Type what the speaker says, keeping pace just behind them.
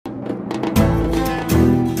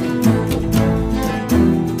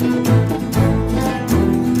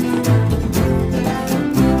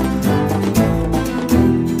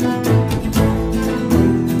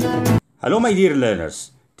Hello my dear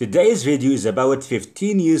learners, today's video is about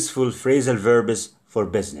 15 useful phrasal verbs for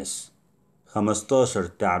business.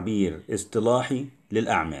 15 تعبير اصطلاحي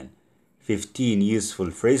للأعمال. 15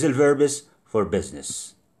 useful phrasal verbs for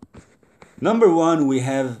business. Number 1, we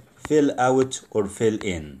have fill out or fill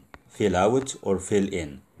in. Fill out or fill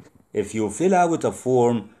in. If you fill out a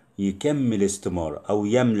form, يكمل استمارة أو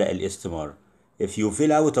يملأ الاستمارة. If you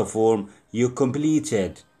fill out a form, you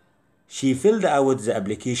completed. She filled out the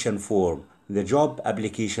application form, the job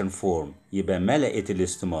application form. يبقى ملأت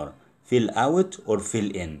الاستمارة. Fill out or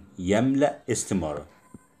fill in. يملأ استمارة.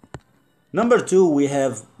 Number 2, we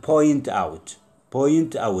have point out.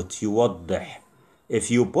 Point out يوضح.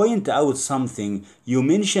 If you point out something, you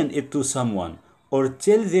mention it to someone or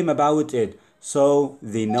tell them about it so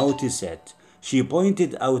they notice it. She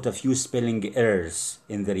pointed out a few spelling errors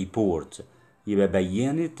in the report. يبقى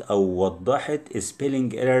بينت أو وضحت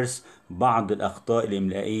spelling errors بعض الأخطاء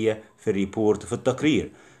الإملائية في الريبورت في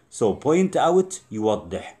التقرير. So point out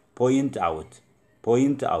يوضح. Point out.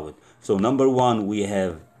 Point out. So number 1 we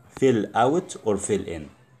have fill out or fill in.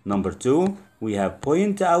 Number 2 we have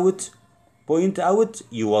point out. Point out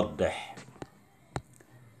يوضح.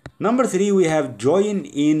 Number 3 we have join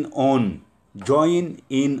in on. Join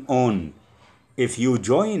in on. If you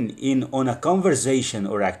join in on a conversation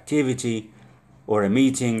or activity or a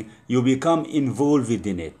meeting, you become involved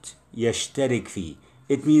in it. يشترك فيه.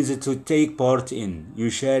 It means to take part in.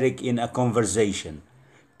 يشارك in a conversation.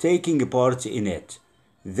 Taking part in it.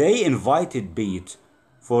 They invited Pete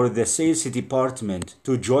for the sales department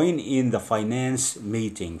to join in the finance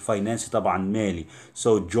meeting. Finance طبعا مالي.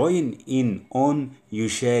 So join in on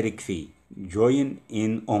يشارك فيه. Join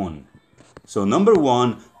in on. So number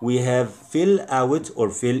 1 we have fill out or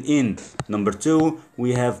fill in. Number 2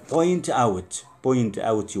 we have point out. Point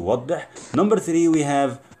out يوضح. Number 3 we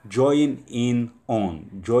have join in on.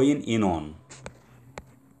 Join in on.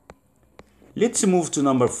 Let's move to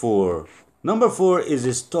number 4. Number 4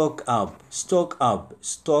 is stock up. Stock up.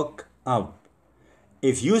 Stock up.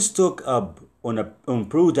 If you stock up on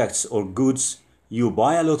products or goods, you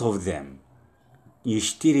buy a lot of them.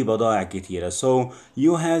 يشتري بضائع كتيرة. So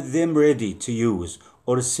you have them ready to use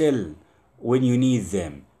or sell when you need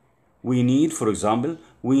them. We need, for example,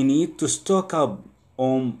 we need to stock up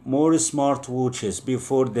on more smartwatches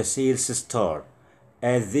before the sales start,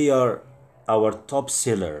 as they are our top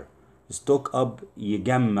seller. Stock up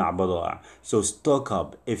يجمع بضائع. So stock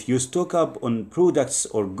up. If you stock up on products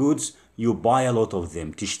or goods, you buy a lot of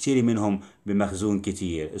them. تشتري منهم بمخزون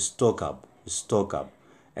كتير. Stock up. Stock up.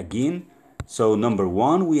 Again, so number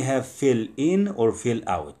 1 we have fill in or fill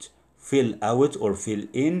out. Fill out or fill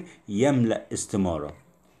in يملأ استمارة.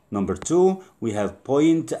 Number 2 we have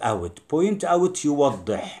point out. Point out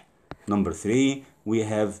يوضح. Number 3 we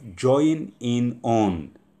have join in on.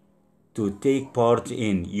 To take part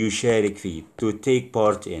in. يشارك فيه. To take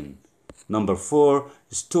part in. Number 4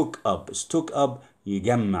 stock up. Stock up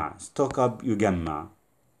يجمع. Stock up يجمع.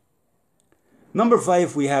 Number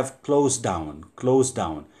 5 we have close down. Close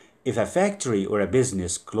down. If a factory or a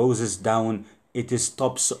business closes down, it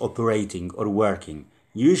stops operating or working,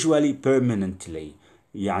 usually permanently.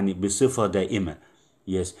 يعني بصفة دائمة.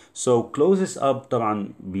 Yes. So closes up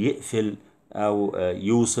طبعا بيقفل أو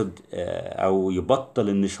يوصد أو يبطل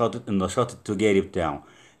النشاط التجاري بتاعه.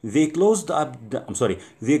 They closed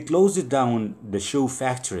down the shoe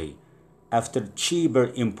factory after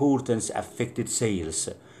cheaper imports affected sales.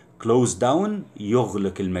 Close down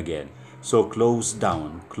يغلق المجال. So close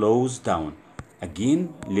down. Close down.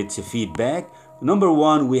 Again, let's feedback. Number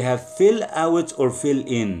 1 we have fill out or fill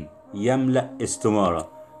in. يملأ استمارة.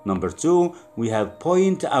 Number 2 we have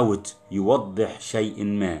point out. يوضح شيء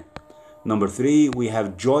ما. Number 3 we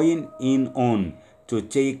have join in on. To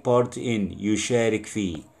take part in. يشارك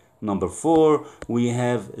فيه. Number 4 we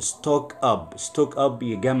have stock up. Stock up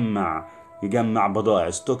يجمع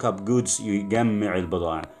بضائع. Stock up goods يجمع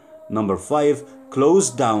البضائع. Number 5 close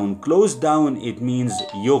down. Close down it means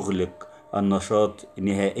يغلق النشاط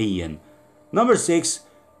نهائيا. Number 6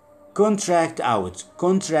 contract out.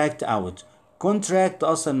 Contract out. Contract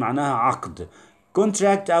أصلا معناها عقد.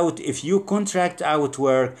 Contract out. If you contract out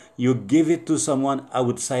work, you give it to someone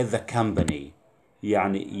outside the company.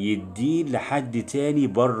 يعني يديه لحد تاني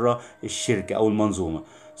برا الشركة أو المنظومة.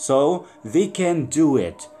 So they can do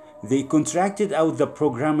it. They contracted out the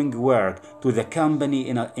programming work to the company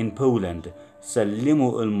in Poland.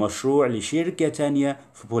 سلموا المشروع لشركة تانية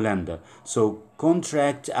في بولندا. So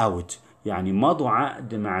contract out يعني مضوا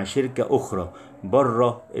عقد مع شركة أخرى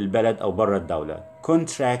برا البلد أو برا الدولة.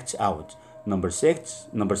 Contract out. Number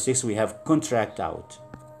 6 we have contract out.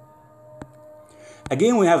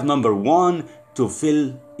 Again we have number 1 to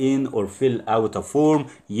fill in or fill out a form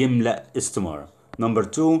يملأ استمارة. Number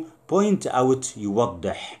 2 point out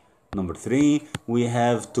يوضح. Number 3 we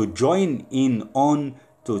have to join in on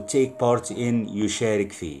to take part in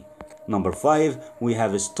يشارك فيه. Number 5 we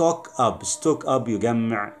have stock up. stock up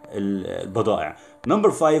يجمع البضائع.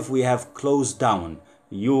 Number 5 we have close down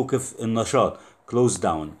يوقف النشاط close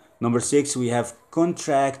down. Number 6 we have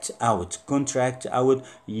contract out. contract out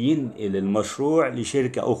ينقل المشروع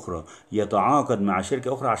لشركة أخرى يتعاقد مع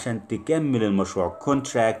شركة أخرى عشان تكمل المشروع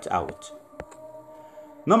contract out.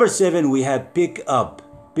 Number 7 we have pick up.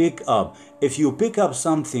 pick up. If you pick up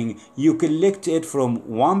something you collect it from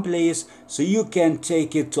one place so you can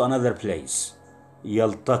take it to another place.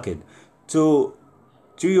 يلتقط to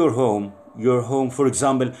your home. For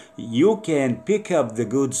example, you can pick up the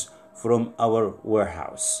goods from our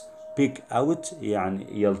warehouse. pick out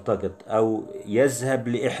يعني يلتقط أو يذهب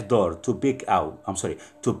لإحضار. to pick out I'm sorry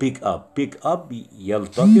to pick up. pick up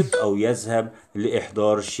يلتقط أو يذهب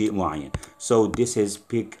لإحضار شيء معين. So this is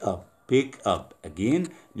pick up. pick up. Again,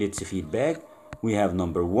 let's feedback. We have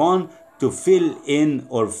number 1 to fill in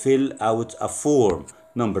or fill out a form.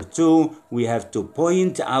 Number 2 we have to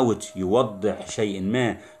point out يوضح شيء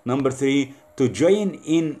ما. Number 3 to join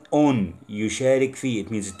in on يشارك فيه.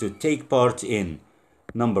 It means to take part in.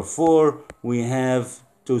 Number 4 we have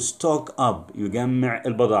to stock up يجمع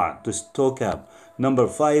البضائع. to stock up. Number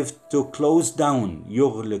 5 to close down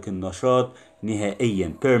يغلق النشاط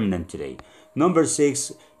نهائيا permanently. Number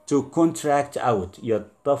 6 to contract out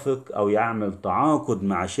يتفق أو يعمل تعاقد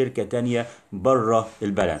مع شركة تانية برا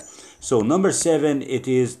البلد. So number 7 it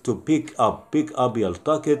is to pick up. pick up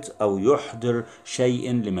يلتقط أو يحضر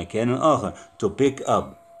شيء لمكان آخر. to pick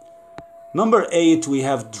up. Number 8 we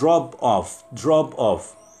have drop off. drop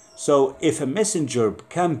off. So if a messenger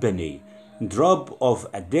company drop off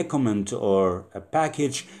a document or a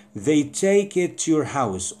package, they take it to your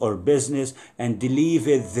house or business and leave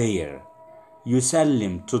it there.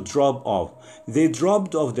 يسلم to drop off. They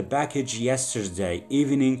dropped off the package yesterday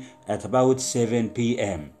evening at about 7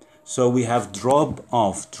 p.m. So we have drop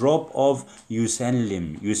off. drop off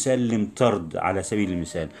يسلم. يسلم طرد على سبيل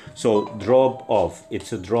المثال. So drop off.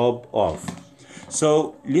 It's a drop off.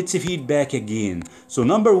 So let's feedback again. So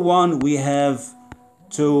number 1 we have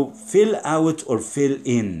to fill out or fill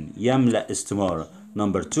in يملأ استمارة.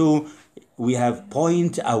 Number 2 we have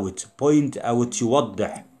point out. point out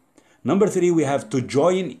يوضح. Number 3 we have to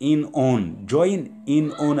join in on. join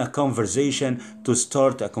in on a conversation to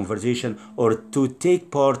start a conversation or to take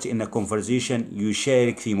part in a conversation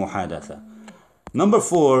يشارك في محادثة. Number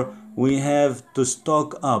 4 we have to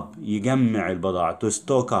stock up يجمع البضائع. to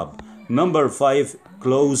stock up. Number 5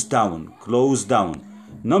 close down. close down.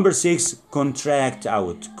 Number 6 contract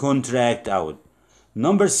out. contract out.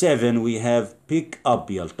 Number 7 we have pick up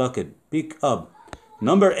يلتقط. pick up.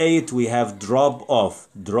 Number 8 we have drop off.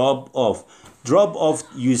 drop off. drop off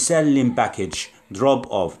يسلم package. drop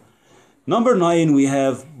off. Number 9 we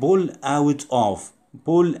have pull out of.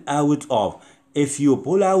 pull out of. If you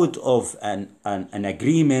pull out of an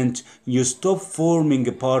agreement you stop forming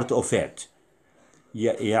a part of it.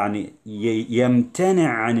 يعني يمتنع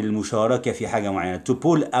عن المشاركة في حاجة معينة. to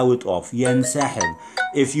pull out of ينسحب.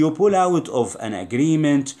 If you pull out of an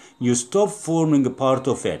agreement you stop forming a part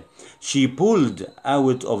of it. She pulled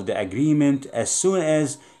out of the agreement as soon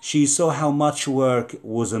as she saw how much work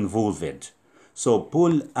was involved. So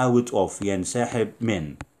pull out of ينسحب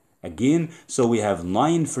من. Again, so we have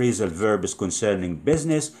 9 phrasal verbs concerning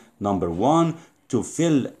business. Number 1 to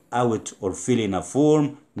fill out or fill in a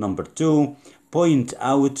form. Number 2 point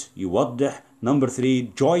out يوضح. Number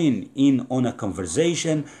 3 join in on a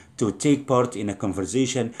conversation to take part in a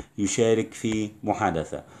conversation يشارك في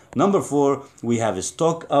محادثة. Number 4 we have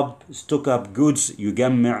stock up. stock up goods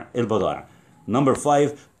يجمع البضائع. Number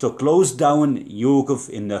 5 to close down يوقف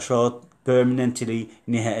النشاط permanently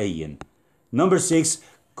نهائيا. Number 6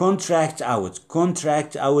 contract out.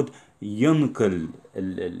 contract out ينقل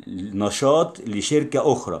النشاط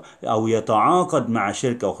لشركة أخرى أو يتعاقد مع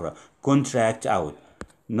شركة أخرى. contract out.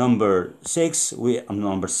 Number 7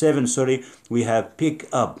 we have pick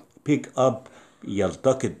up. pick up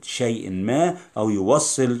يلتقط شيء ما أو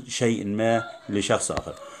يوصل شيء ما لشخص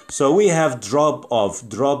آخر. So we have drop off.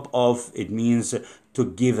 drop off it means to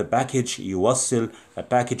give a package. يوصل a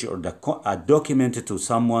package or a document to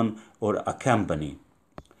someone or a company.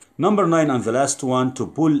 Number 9 and the last one to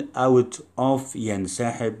pull out of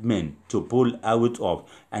ينسحب من. to pull out of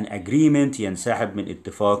an agreement ينسحب من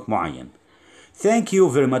اتفاق معين. Thank you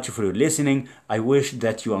very much for your listening. I wish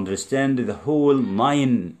that you understand the whole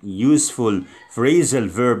 9 useful phrasal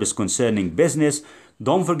verbs concerning business.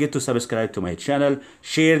 Don't forget to subscribe to my channel,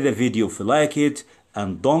 share the video if you like it,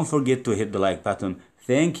 and don't forget to hit the like button.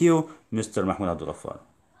 Thank you, Mr. Mahmoud Abdul Ghaffar.